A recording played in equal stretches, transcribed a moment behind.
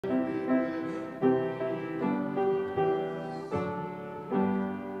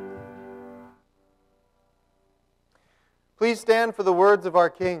Please stand for the words of our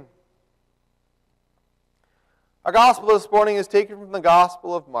King. Our gospel this morning is taken from the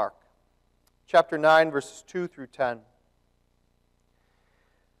Gospel of Mark, chapter 9, verses 2 through 10.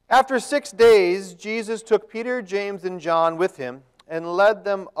 After 6 days, Jesus took Peter, James, and John with him and led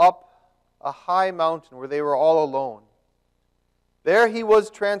them up a high mountain where they were all alone. There he was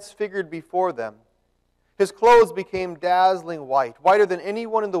transfigured before them. His clothes became dazzling white, whiter than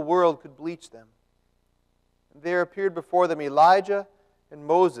anyone in the world could bleach them. And there appeared before them Elijah and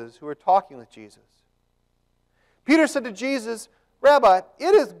Moses, who were talking with Jesus. Peter said to Jesus, "Rabbi,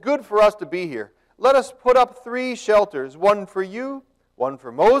 it is good for us to be here. Let us put up 3 shelters, one for you, one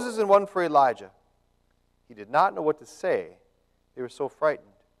for Moses, and one for Elijah." He did not know what to say. They were so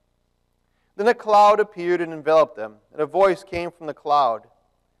frightened. Then a cloud appeared and enveloped them, and a voice came from the cloud.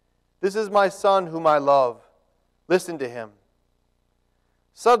 "This is my Son whom I love. Listen to him."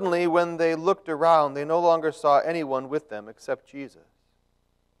 Suddenly, when they looked around, they no longer saw anyone with them except Jesus.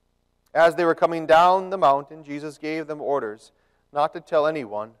 As they were coming down the mountain, Jesus gave them orders not to tell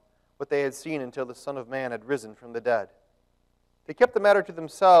anyone what they had seen until the Son of Man had risen from the dead. They kept the matter to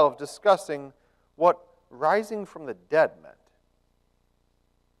themselves, discussing what rising from the dead meant.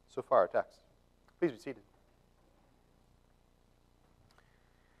 So far, our text. Please be seated.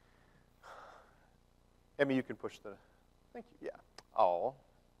 Emmy, you can push the... Thank you. Yeah. Oh.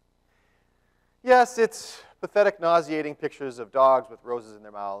 Yes, it's pathetic, nauseating pictures of dogs with roses in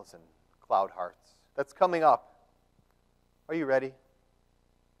their mouths and cloud hearts. That's coming up. Are you ready?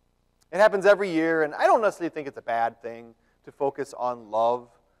 It happens every year, and I don't necessarily think it's a bad thing to focus on love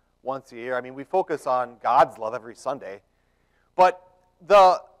once a year. I mean, we focus on God's love every Sunday. But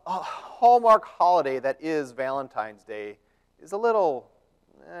the hallmark holiday that is Valentine's Day is a little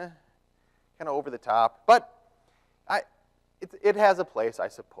kind of over the top. But it has a place, I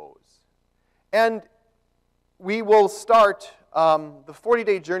suppose. And we will start the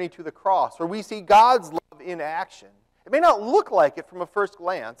 40-day journey to the cross, where we see God's love in action. It may not look like it from a first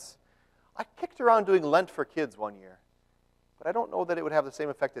glance. I kicked around doing Lent for kids one year, but I don't know that it would have the same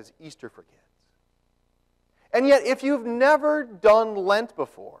effect as Easter for kids. And yet, if you've never done Lent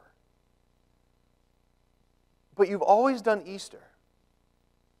before, but you've always done Easter,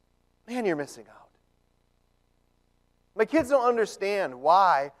 man, you're missing out. My kids don't understand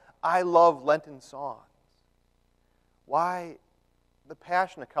why I love Lenten songs, why the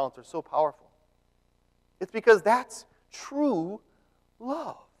Passion accounts are so powerful. It's because that's true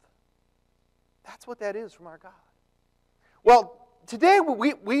love. That's what that is from our God. Well, today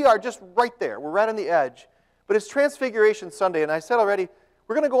we are just right there. We're right on the edge. But it's Transfiguration Sunday, and I said already,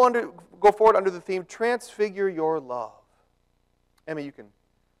 we're going to go forward under the theme, Transfigure Your Love. Emmy, you can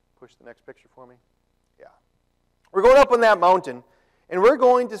push the next picture for me. Yeah. We're going up on that mountain, and we're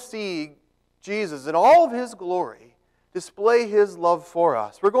going to see Jesus in all of his glory display his love for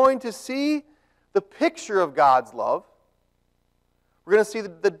us. We're going to see the picture of God's love. We're going to see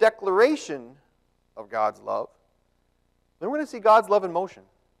the declaration of God's love. Then we're going to see God's love in motion.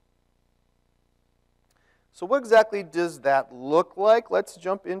 So what exactly does that look like? Let's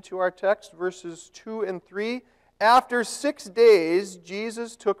jump into our text, verses 2 and 3. After 6 days,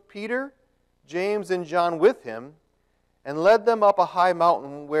 Jesus took Peter, James, and John with him and led them up a high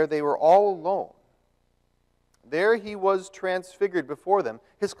mountain where they were all alone. There he was transfigured before them.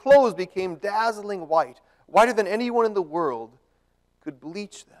 His clothes became dazzling white, whiter than anyone in the world could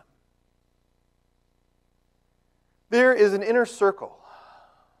bleach them. There is an inner circle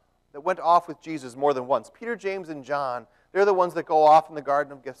that went off with Jesus more than once. Peter, James, and John, they're the ones that go off in the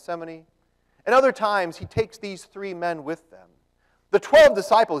Garden of Gethsemane. And other times, he takes these 3 men with them. The 12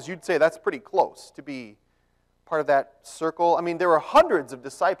 disciples, you'd say that's pretty close to be part of that circle. I mean, there were hundreds of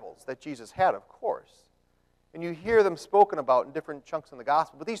disciples that Jesus had, of course. And you hear them spoken about in different chunks in the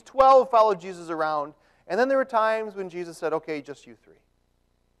gospel. But these 12 followed Jesus around. And then there were times when Jesus said, okay, just you 3.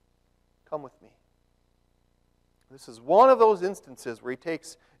 Come with me. This is one of those instances where he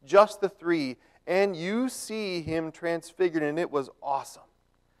takes just the 3, and you see him transfigured, and it was awesome.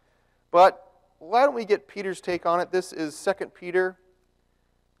 But why don't we get Peter's take on it? This is 2 Peter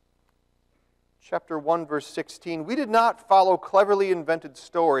chapter 1, verse 16. We did not follow cleverly invented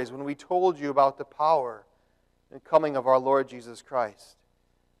stories when we told you about the power and coming of our Lord Jesus Christ,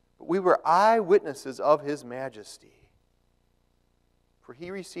 but we were eyewitnesses of his majesty. For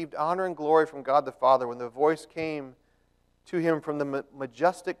he received honor and glory from God the Father when the voice came to him from the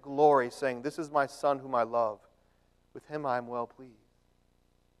majestic glory, saying, "This is my Son whom I love. With him I am well pleased."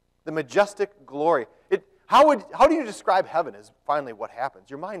 The majestic glory. How do you describe heaven is finally what happens.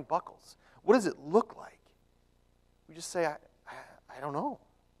 Your mind buckles. What does it look like? We just say, I don't know.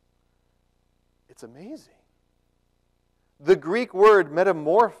 It's amazing. The Greek word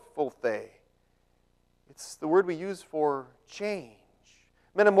metamorphothe, it's the word we use for change.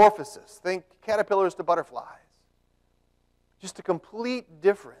 Metamorphosis, think caterpillars to butterflies. Just a complete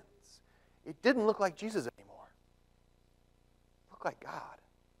difference. It didn't look like Jesus anymore. It looked like God.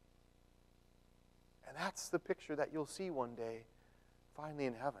 And that's the picture that you'll see one day, finally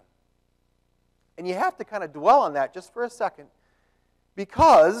in heaven. And you have to kind of dwell on that just for a second,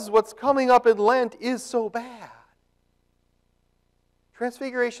 because what's coming up in Lent is so bad.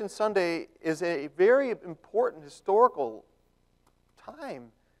 Transfiguration Sunday is a very important historical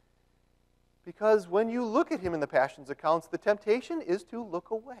time, because when you look at him in the Passions accounts, the temptation is to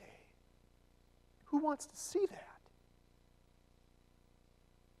look away. Who wants to see that?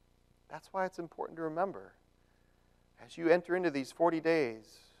 That's why it's important to remember, as you enter into these 40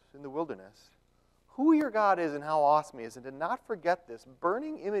 days in the wilderness, who your God is and how awesome he is, and to not forget this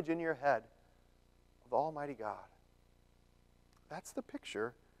burning image in your head of Almighty God. That's the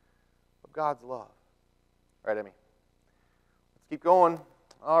picture of God's love. All right, Emmy. Let's keep going.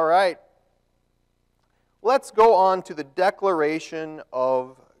 All right. Let's go on to the declaration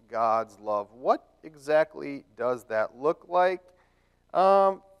of God's love. What exactly does that look like?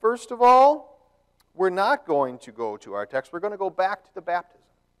 First of all, we're not going to go to our text. We're going to go back to the baptism.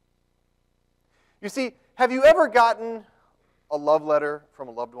 You see, have you ever gotten a love letter from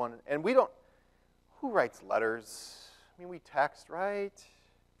a loved one? And we don't, who writes letters? I mean, we text, right?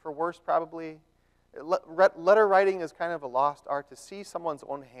 For worse, probably. Letter writing is kind of a lost art. To see someone's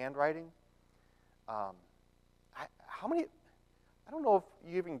own handwriting. How many, I don't know if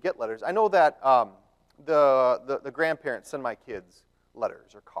you even get letters. I know that the grandparents send my kids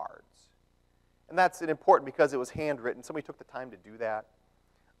letters or cards. And that's important because it was handwritten. Somebody took the time to do that.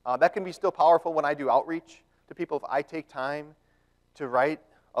 That can be still powerful when I do outreach to people. If I take time to write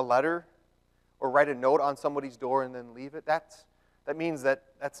a letter or write a note on somebody's door and then leave it, that means that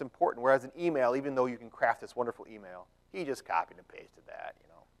that's important. Whereas an email, even though you can craft this wonderful email, he just copied and pasted that, you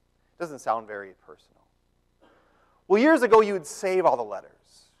know. It doesn't sound very personal. Well, years ago, you would save all the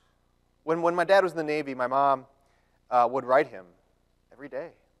letters. When my dad was in the Navy, my mom would write him every day.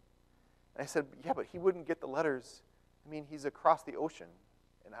 And I said, yeah, but he wouldn't get the letters. I mean, he's across the ocean.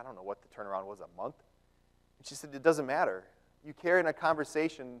 And I don't know what the turnaround was, a month. And she said, it doesn't matter. You carry on a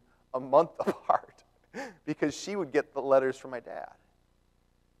conversation a month apart, because she would get the letters from my dad.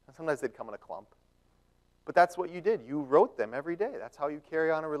 And sometimes they'd come in a clump. But that's what you did. You wrote them every day. That's how you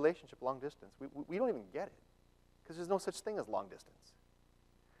carry on a relationship long distance. We don't even get it, because there's no such thing as long distance.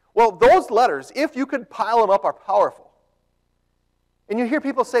 Well, those letters, if you could pile them up, are powerful. And you hear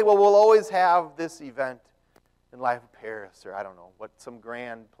people say, well, we'll always have this event in Life of Paris, or I don't know, some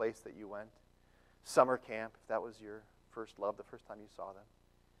grand place that you went. Summer camp, if that was your first love, the first time you saw them.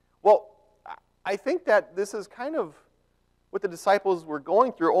 Well, I think that this is kind of what the disciples were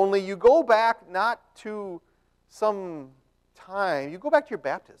going through, only you go back not to some time, you go back to your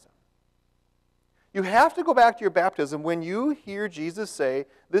baptism. You have to go back to your baptism when you hear Jesus say,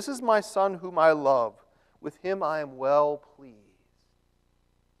 this is my Son whom I love. With him I am well pleased.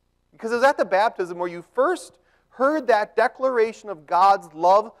 Because it was at the baptism where you first heard that declaration of God's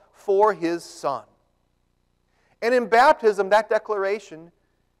love for his Son. And in baptism, that declaration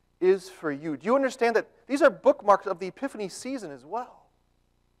is for you. Do you understand that these are bookmarks of the Epiphany season as well?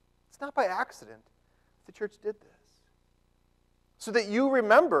 It's not by accident the church did this. So that you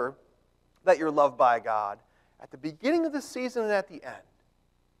remember that you're loved by God at the beginning of the season and at the end.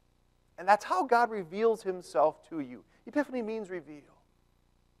 And that's how God reveals himself to you. Epiphany means reveal.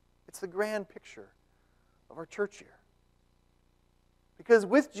 It's the grand picture of our church year. Because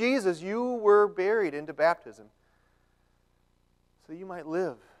with Jesus, you were buried into baptism so you might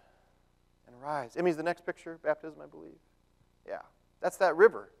live and rise. Emmy's the next picture, baptism, I believe. Yeah, that's that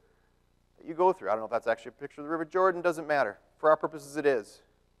river that you go through. I don't know if that's actually a picture of the River Jordan. Doesn't matter. For our purposes, it is.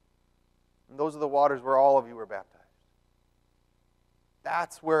 And those are the waters where all of you were baptized.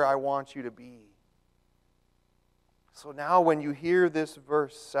 That's where I want you to be. So now when you hear this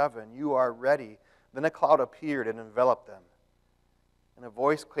verse 7, you are ready. Then a cloud appeared and enveloped them. And a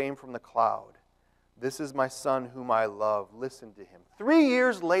voice came from the cloud. This is my Son whom I love. Listen to him. 3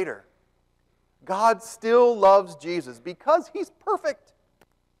 years later, God still loves Jesus because he's perfect.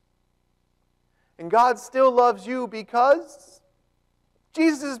 And God still loves you because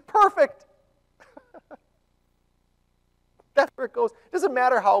Jesus is perfect. That's where it goes. It doesn't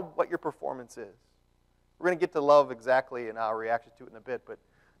matter what your performance is. We're going to get to love exactly and our reaction to it in a bit, but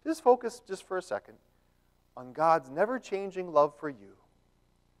just focus just for a second on God's never-changing love for you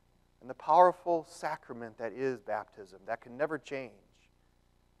and the powerful sacrament that is baptism that can never change.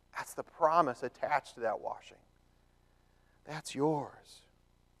 That's the promise attached to that washing. That's yours.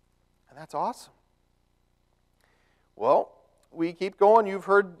 And that's awesome. Well, we keep going.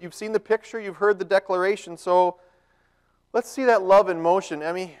 You've seen the picture, you've heard the declaration, so let's see that love in motion.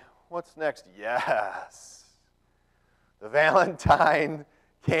 Emmy, what's next? Yes. The Valentine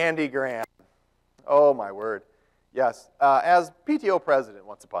Candygram. Oh, my word. Yes. As PTO president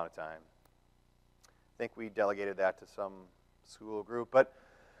once upon a time, I think we delegated that to some school group. But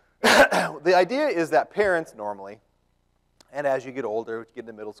the idea is that parents normally, and as you get older, get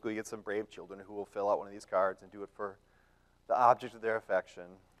into middle school, you get some brave children who will fill out one of these cards and do it for the object of their affection,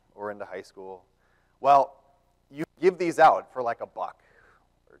 or into high school. Well, you give these out for like $1 or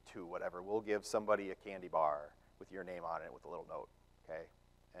 $2, whatever. We'll give somebody a candy bar with your name on it with a little note, okay?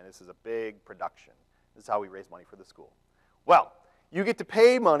 And this is a big production. This is how we raise money for the school. Well, you get to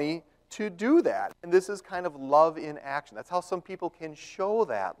pay money to do that, and this is kind of love in action. That's how some people can show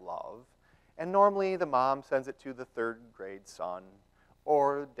that love, and normally the mom sends it to the 3rd grade son,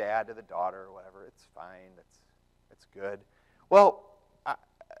 or dad to the daughter, or whatever. It's fine. It's good. Well,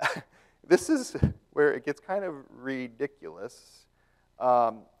 this is where it gets kind of ridiculous.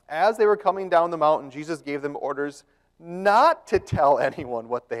 As they were coming down the mountain, Jesus gave them orders not to tell anyone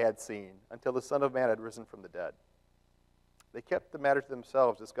what they had seen until the Son of Man had risen from the dead. They kept the matter to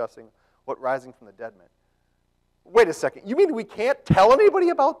themselves, discussing what rising from the dead meant. Wait a second. You mean we can't tell anybody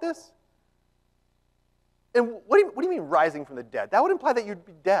about this? And what do you mean rising from the dead? That would imply that you'd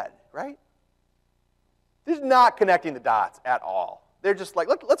be dead, right? They're just not connecting the dots at all. They're just like,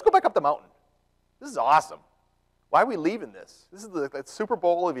 let's go back up the mountain. This is awesome. Why are we leaving this? This is the Super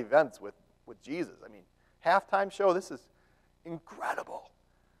Bowl of events with Jesus. I mean, halftime show, this is incredible.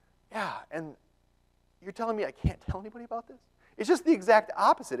 Yeah, and you're telling me I can't tell anybody about this? It's just the exact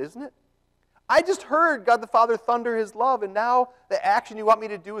opposite, isn't it? I just heard God the Father thunder his love, and now the action you want me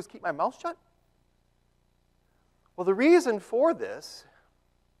to do is keep my mouth shut? Well, the reason for this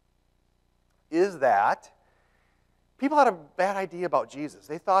is that people had a bad idea about Jesus.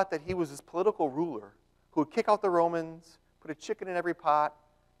 They thought that he was this political ruler who would kick out the Romans, put a chicken in every pot.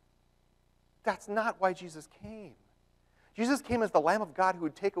 That's not why Jesus came. Jesus came as the Lamb of God who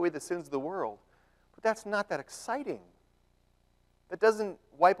would take away the sins of the world. But that's not that exciting. That doesn't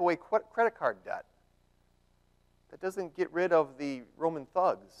wipe away credit card debt. That doesn't get rid of the Roman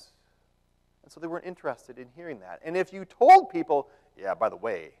thugs. And so they weren't interested in hearing that. And if you told people, yeah, by the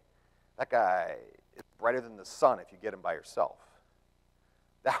way, that guy is brighter than the sun if you get him by yourself,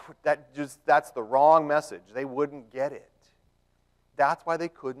 that's the wrong message. They wouldn't get it. That's why they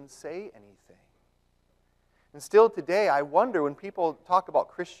couldn't say anything. And still today, I wonder when people talk about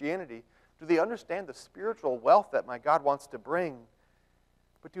Christianity, do they understand the spiritual wealth that my God wants to bring?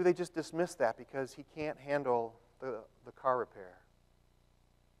 But do they just dismiss that because he can't handle the car repair?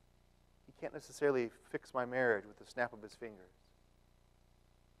 He can't necessarily fix my marriage with the snap of his fingers.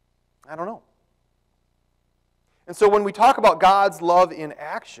 I don't know. And so when we talk about God's love in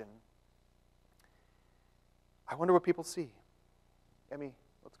action, I wonder what people see. Emmy,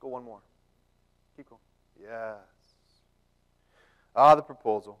 let's go one more. Keep going. Yes. The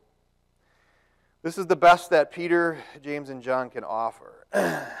proposal. This is the best that Peter, James, and John can offer.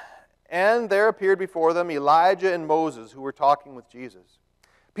 And there appeared before them Elijah and Moses, who were talking with Jesus.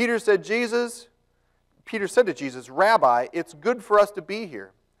 Peter said to Jesus, Rabbi, it's good for us to be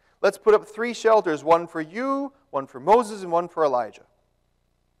here. Let's put up 3 shelters, one for you, one for Moses, and one for Elijah.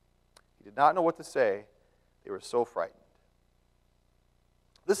 He did not know what to say. They were so frightened.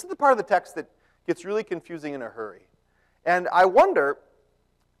 This is the part of the text that gets really confusing in a hurry. And I wonder,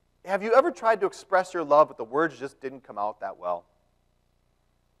 have you ever tried to express your love, but the words just didn't come out that well?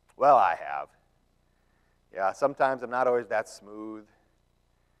 Well, I have. Yeah, sometimes I'm not always that smooth.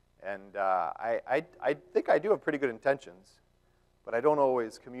 And I think I do have pretty good intentions, but I don't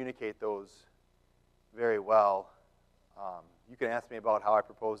always communicate those very well. You can ask me about how I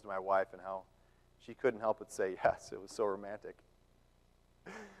proposed to my wife and how she couldn't help but say yes. It was so romantic.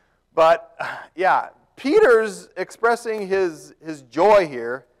 But, yeah, Peter's expressing his joy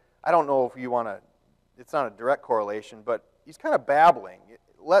here. I don't know if you want to, it's not a direct correlation, but he's kind of babbling.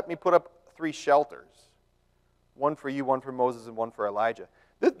 Let me put up 3 shelters. One for you, one for Moses, and one for Elijah.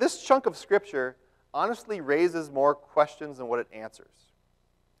 This chunk of Scripture honestly raises more questions than what it answers.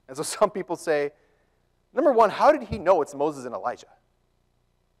 And so some people say, number one, how did he know it's Moses and Elijah?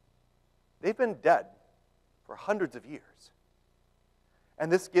 They've been dead for hundreds of years.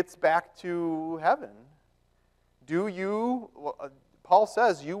 And this gets back to heaven. Paul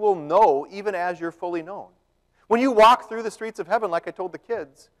says, you will know even as you're fully known. When you walk through the streets of heaven, like I told the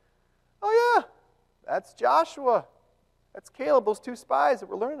kids, oh yeah, that's Joshua. That's Caleb, those 2 spies that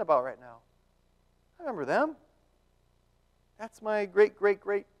we're learning about right now. I remember them. That's my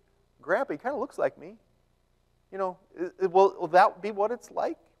great-great-great-grandpa. He kind of looks like me. You know, will that be what it's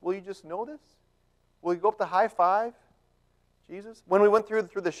like? Will you just know this? Will you go up to high five Jesus? When we went through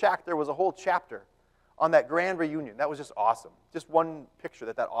the shack, there was a whole chapter on that grand reunion. That was just awesome. Just one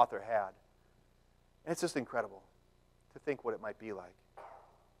picture that author had. And it's just incredible to think what it might be like.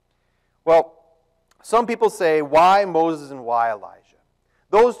 Well, some people say, why Moses and why Elijah?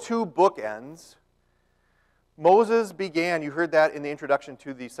 Those two bookends, Moses began, you heard that in the introduction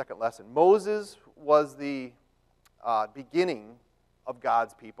to the second lesson. Moses was the beginning of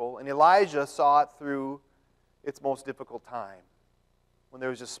God's people, and Elijah saw it through its most difficult time, when there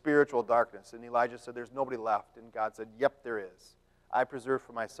was just spiritual darkness. And Elijah said, there's nobody left. And God said, yep, there is. I preserve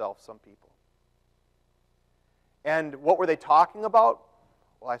for myself some people. And what were they talking about?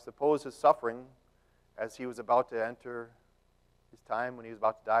 Well, I suppose his suffering as he was about to enter his time when he was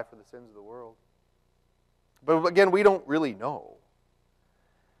about to die for the sins of the world. But again, we don't really know.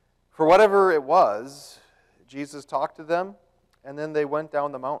 For whatever it was, Jesus talked to them, and then they went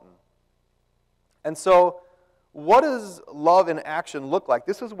down the mountain. And so, what does love in action look like?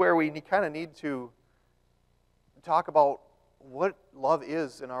 This is where we kind of need to talk about what love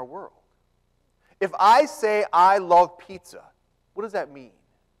is in our world. If I say I love pizza, what does that mean?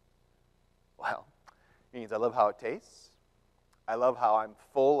 Well, it means I love how it tastes. I love how I'm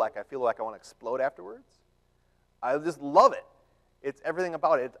full, like I feel like I want to explode afterwards. I just love it. It's everything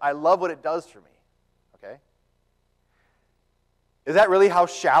about it. I love what it does for me. Okay? Is that really how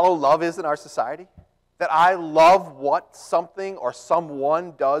shallow love is in our society? That I love what something or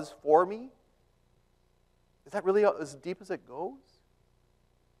someone does for me? Is that really as deep as it goes?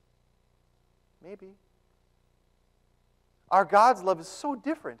 Maybe. Our God's love is so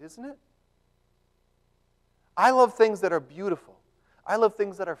different, isn't it? I love things that are beautiful. I love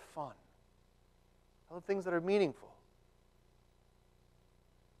things that are fun. I love things that are meaningful.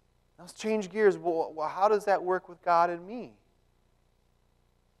 Now let's change gears. Well, how does that work with God and me?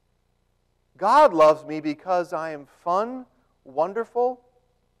 God loves me because I am fun, wonderful.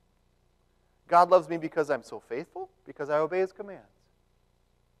 God loves me because I'm so faithful, because I obey His commands.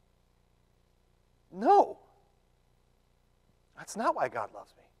 No. That's not why God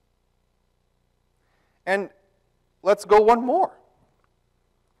loves me. And let's go one more.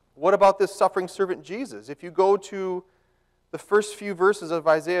 What about this suffering servant Jesus? If you go to the first few verses of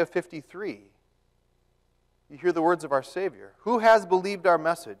Isaiah 53, you hear the words of our Savior. Who has believed our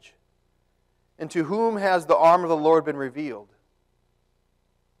message? And to whom has the arm of the Lord been revealed?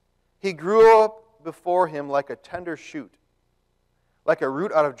 He grew up before him like a tender shoot, like a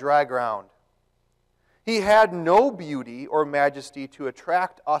root out of dry ground. He had no beauty or majesty to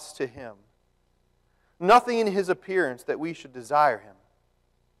attract us to him, nothing in his appearance that we should desire him.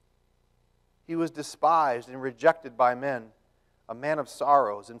 He was despised and rejected by men, a man of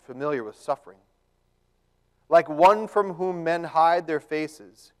sorrows and familiar with suffering. Like one from whom men hide their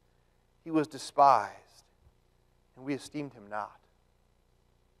faces, he was despised, and we esteemed him not.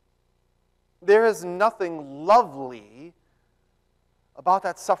 There is nothing lovely about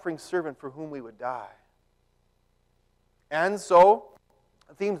that suffering servant for whom we would die. And so,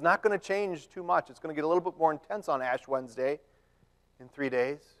 the theme's not going to change too much. It's going to get a little bit more intense on Ash Wednesday in 3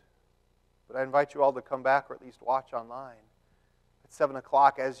 days. But I invite you all to come back or at least watch online at 7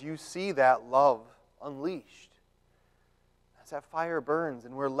 o'clock as you see that love unleashed. As that fire burns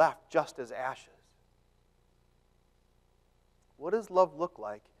and we're left just as ashes. What does love look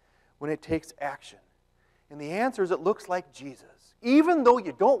like when it takes action? And the answer is it looks like Jesus, even though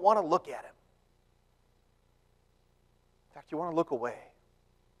you don't want to look at him. In fact, you want to look away.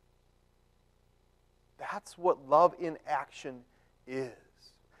 That's what love in action is.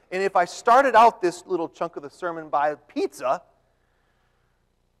 And if I started out this little chunk of the sermon by pizza,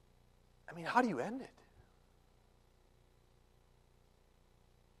 I mean, how do you end it?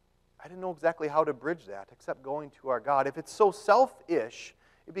 I didn't know exactly how to bridge that except going to our God. If it's so selfish,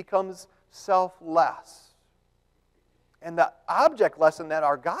 it becomes selfless. And the object lesson that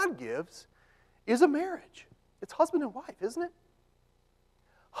our God gives is a marriage. It's husband and wife, isn't it?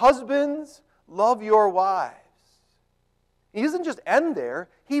 Husbands, love your wives. He doesn't just end there.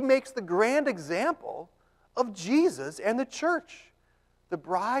 He makes the grand example of Jesus and the church. The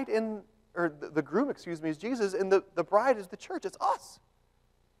bride the groom, is Jesus, and the bride is the church. It's us.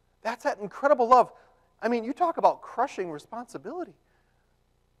 That's that incredible love. I mean, you talk about crushing responsibility.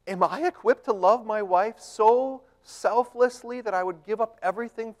 Am I equipped to love my wife so selflessly that I would give up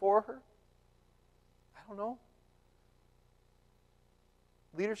everything for her? I don't know.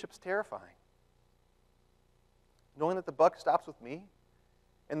 Leadership's terrifying. Knowing that the buck stops with me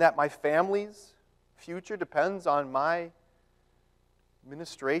and that my family's future depends on my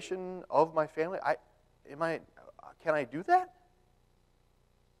ministration of my family? Can I do that?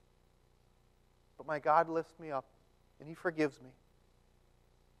 But my God lifts me up, and He forgives me,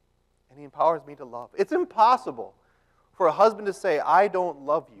 and He empowers me to love. It's impossible for a husband to say, I don't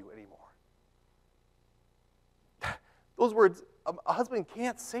love you anymore. Those words, a husband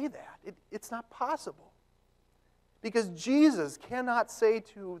can't say that. It's not possible. Because Jesus cannot say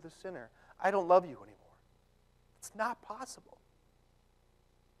to the sinner, I don't love you anymore. It's not possible.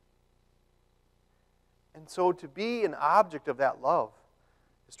 And so to be an object of that love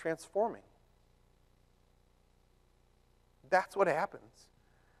is transforming. That's what happens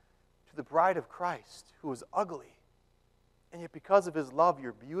to the bride of Christ, who is ugly. And yet because of His love,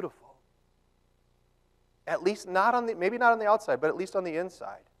 you're beautiful. At least maybe not on the outside, but at least on the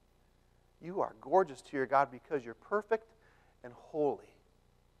inside. You are gorgeous to your God because you're perfect and holy.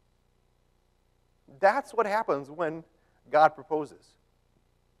 That's what happens when God proposes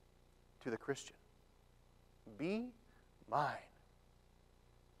to the Christian. Be mine.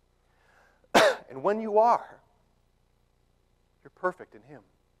 And when you are, you're perfect in Him.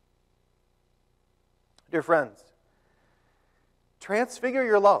 Dear friends, transfigure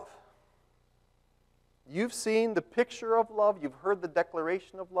your love. You've seen the picture of love. You've heard the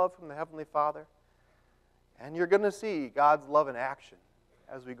declaration of love from the Heavenly Father. And you're going to see God's love in action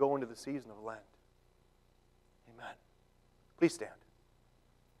as we go into the season of Lent. Amen. Please stand.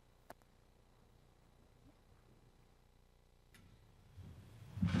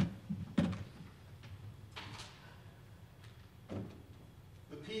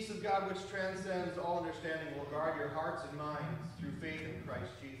 The peace of God which transcends all understanding will guard your hearts and minds through faith in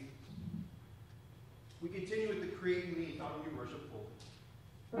Christ Jesus. We continue with the Create in Me, how do you worship?